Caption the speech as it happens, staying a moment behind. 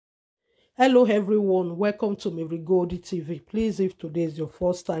Hello everyone, welcome to Mirigodi TV. Please, if today is your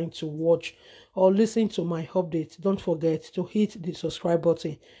first time to watch or listen to my update, don't forget to hit the subscribe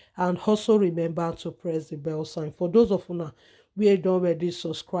button and also remember to press the bell sign. For those of you who don't already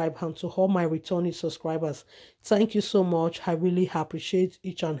subscribe, and to all my returning subscribers, thank you so much. I really appreciate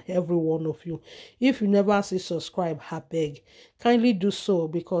each and every one of you. If you never see subscribe, I beg, kindly do so,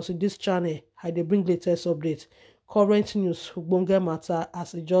 because in this channel I dey bring latest updates, current news, ogbonge matter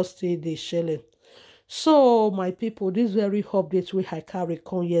as e just stay dey shele. So my people, this very update wey I carry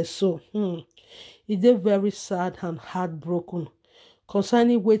come here, so e dey very sad and heartbroken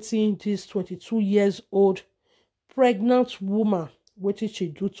concerning wetin this 22 years old pregnant woman, wetin she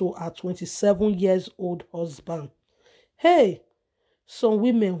do to her 27 years old husband. Hey, some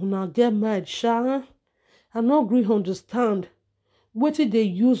women una get mad sha. I no gree understand wetin dey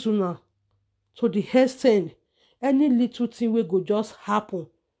use una to the extent any little thing wey go just happen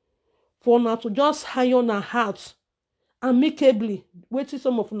for una to just iron her out amicably. Wetin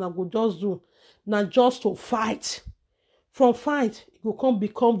some of una go just do na just to fight. From fight, e go come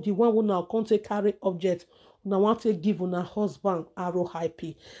become the one wey una come take carry object una wan take give una husband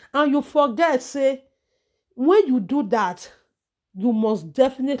RIP. And you forget say when you do that, you must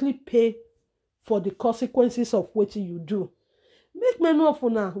definitely pay for the consequences of wetin you do. Make many of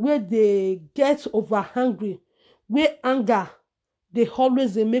una wey dey get over angry, wey anger dey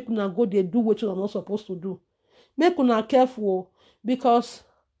always dey make una go dey do wetin una no suppose to do. Make una careful, because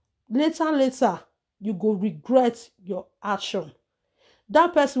later you go regret your action.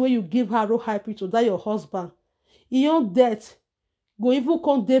 That person wey you give RIP to, that your husband, e own death go even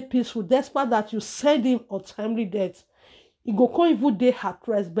come dey peaceful, despite that you send him untimely death. E go come even dey at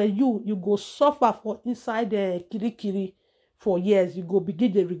rest, but you go suffer for inside the kirikiri for years. You go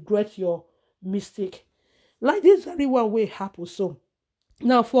begin dey regret your mistake. Like this very one wey happen so.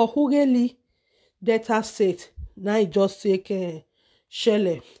 Now for Ughelli Delta State, now e just take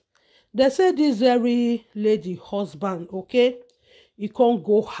shele. They say this very lady husband, okay, he can't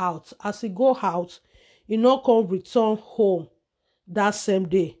go out. As he go out, he not come return home that same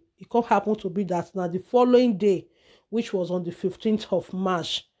day. It can't happen to be that now the following day, which was on the 15th of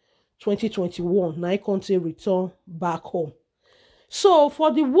March 2021, now he can't return back home. So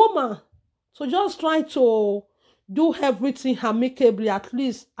for the woman to just try to do everything amicably, at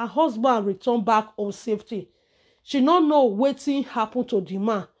least her husband return back home safety. She not know wetin happen to the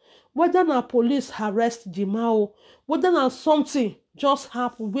man, whether na police arrest the man or whether na something just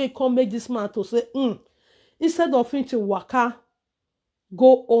happen wey come make this man to say instead of him to waka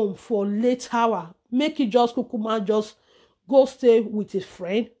go home for late hour, make he just kukuma just go stay with his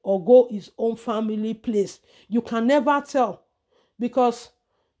friend or go his own family place. You can never tell, because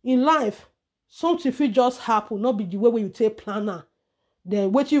in life something fit just happen, not be the way wey you take plan am.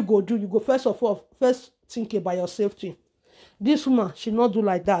 Then what you go do, you go first think about your safety. This woman, she not do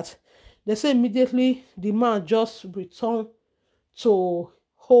like that. They say immediately the man just return to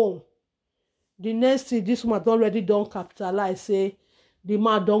home. The next thing, this woman already don't capitalize, say the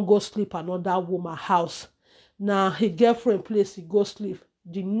man don't go sleep another woman house. Now his girlfriend place, he go sleep.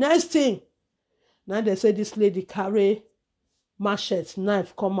 The next thing, now they say this lady carry machete,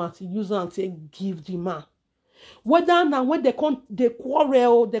 knife come out, he use am take give the man. Whether now when they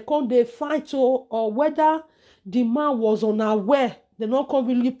quarrel, they fight, or whether the man was unaware, they not come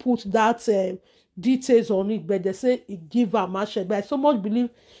really put that details on it, but they say he give her machete. But I so much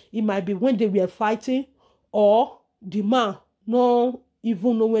believe it might be when they were fighting, or the man no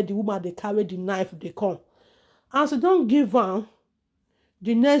even know where the woman they carry the knife they come. As they don't give her,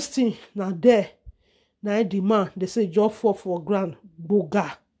 the next thing now there, now the man they say just fall for ground,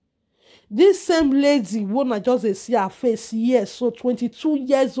 boga. This same lady, when I just see her face, yes, so 22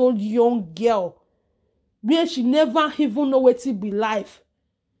 years old young girl, where she never even know what it be life.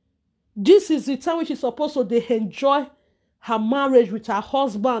 This is the time when she's supposed to they enjoy her marriage with her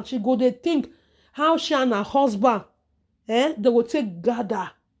husband. She go they think how she and her husband, they will take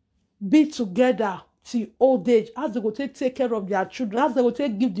gather, be together till old age, as they will take care of their children, as they will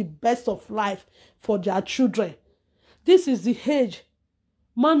take give the best of life for their children. This is the age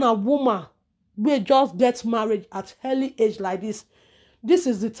man and woman wey just get married at early age like this. This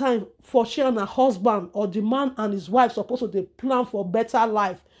is the time for she and her husband, or the man and his wife, supposed to dey plan for better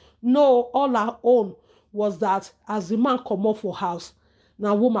life. No, all her own was that as the man comot for house,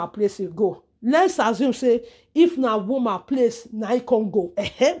 na woman place he go. Let's assume say if na woman place na he can go,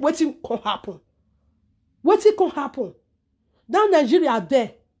 wetin can happen? Wetin can happen? That Nigeria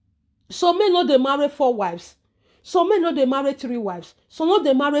there, some men no dey marry 4 wives. Some men no dey marry 3 wives. Some no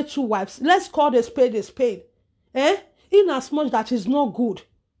dey marry 2 wives. Let's call the spade a spade. In as much that is not good.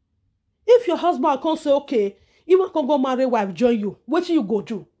 If your husband come say okay, even can go marry wife join you, what you go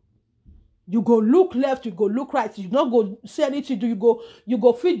do? You go look left, you go look right, you not go say anything, do you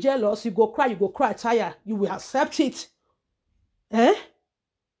go feel jealous, you go cry tire, you will accept it. Eh?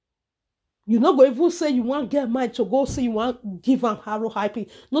 You not go even say you want get married to go say you want give am harrow happy.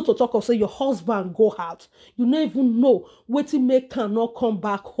 Not to talk of say your husband go out. You not even know wetin make am not come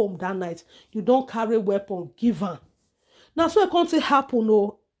back home that night. You don't carry weapon, give am. Now so it can't happen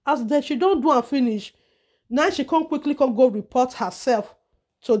oh. As that she don't do and finish. Now she come quickly come go report herself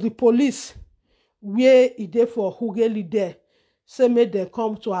to the police where e dey for Ughelli there. Say make dem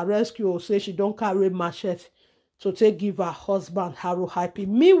come to her rescue, say she don't carry machete to take give her husband harrow happy.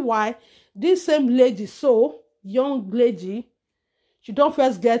 Meanwhile, this same lady, so young lady, she don't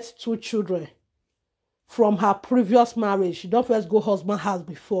first get 2 children from her previous marriage. She don't first go husband house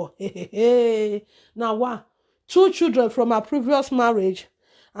before. Hey. Now what? 2 children from her previous marriage,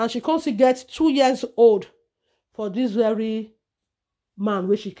 and she comes to get 2 years old for this very man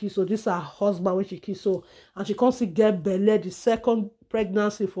wey she kiss. So this her husband wey she kiss. So and she comes to get belle, the second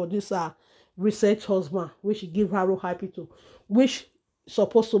pregnancy for this her recent husband wey she give harrow happy to, which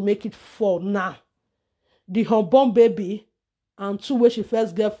supposed to make it 4 now. The unborn baby and 2 wey she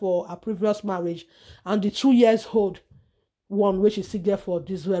first get for her previous marriage, and the 2 years old one wey she still get for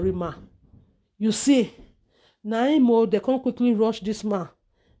this very man. You see, na im o, they come quickly rush this man,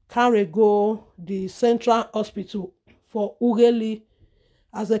 carry go the central hospital for Ughelli.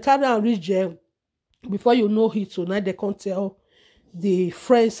 As they carry am reach there, before you know it, tonight they come tell the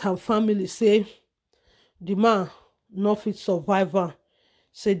friends and family say the man no fit survive am,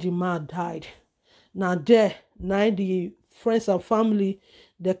 say the man died. Now there, now the friends and family,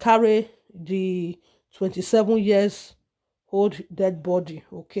 they carry the 27 years old dead body,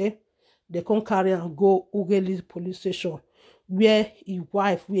 okay? They come carry and go Ughelli police station, where his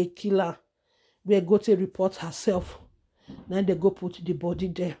wife will kill her, where go to report herself. Now they go put the body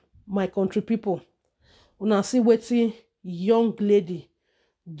there. My country people, una see wetin young lady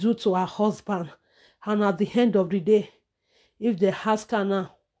do to her husband, and at the end of the day, if they ask her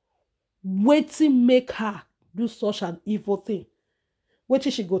now, wetin make her do such an evil thing,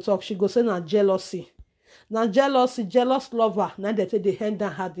 wetin she go talk? She go say na jealousy. Na jealousy, jealous lover. Now they take the hand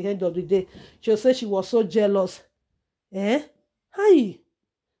down at the end of the day. She'll say she was so jealous. Eh? Hi.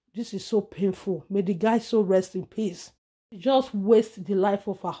 This is so painful. May the guy so rest in peace. She just waste the life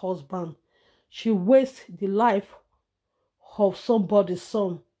of her husband. She waste the life of somebody's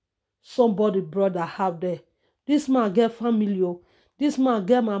son, somebody brother have there. This man get family oh. This man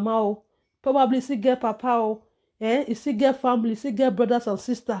get mama oh. Probably still get papa oh. He still get family, still get brothers and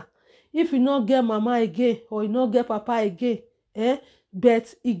sisters. If he not get mama again or he not get papa again,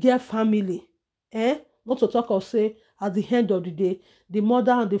 but he get family. Not to talk of say at the end of the day, the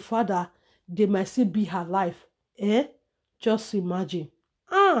mother and the father, they might still be alive. Just imagine.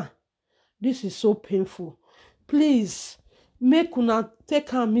 This is so painful. Please, make una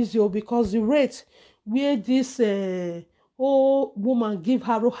take am easy because the rate where this old woman give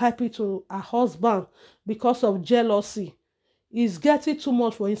harrow happy to her husband because of jealousy is getting too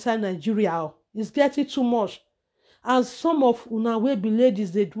much for inside Nigeria. It's getting too much. As some of una wey be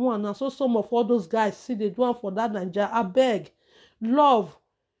ladies they do, and so some of all those guys see they do for that Nigeria. I beg, love,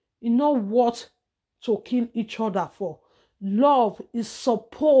 you know what to kill each other for. Love is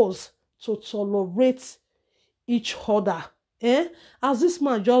supposed to tolerate each other. As this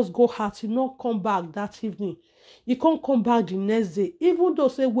man just go out, he not come back that evening. He can't come back the next day. Even though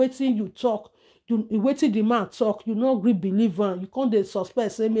say waiting you talk, you waiting the man talk, you not agree believe him. You can't dey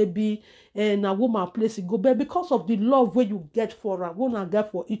suspect say maybe na woman place it go, but because of the love where you get for her, gonna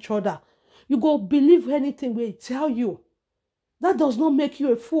get for each other, you go believe anything where he tell you. That does not make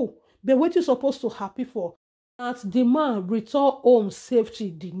you a fool. But what you supposed to happy for? That the man return home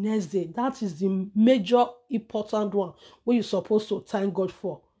safety the next day. That is the major important one where you supposed to thank God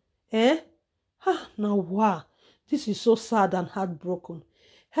for. Now wow, this is so sad and heartbroken.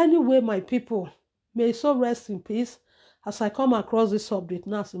 Anyway, my people, may so rest in peace. As I come across this update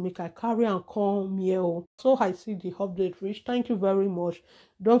now, so make I carry and come here. So I see the update reach. Thank you very much.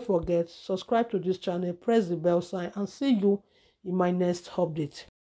 Don't forget, subscribe to this channel, press the bell sign, and see you in my next update.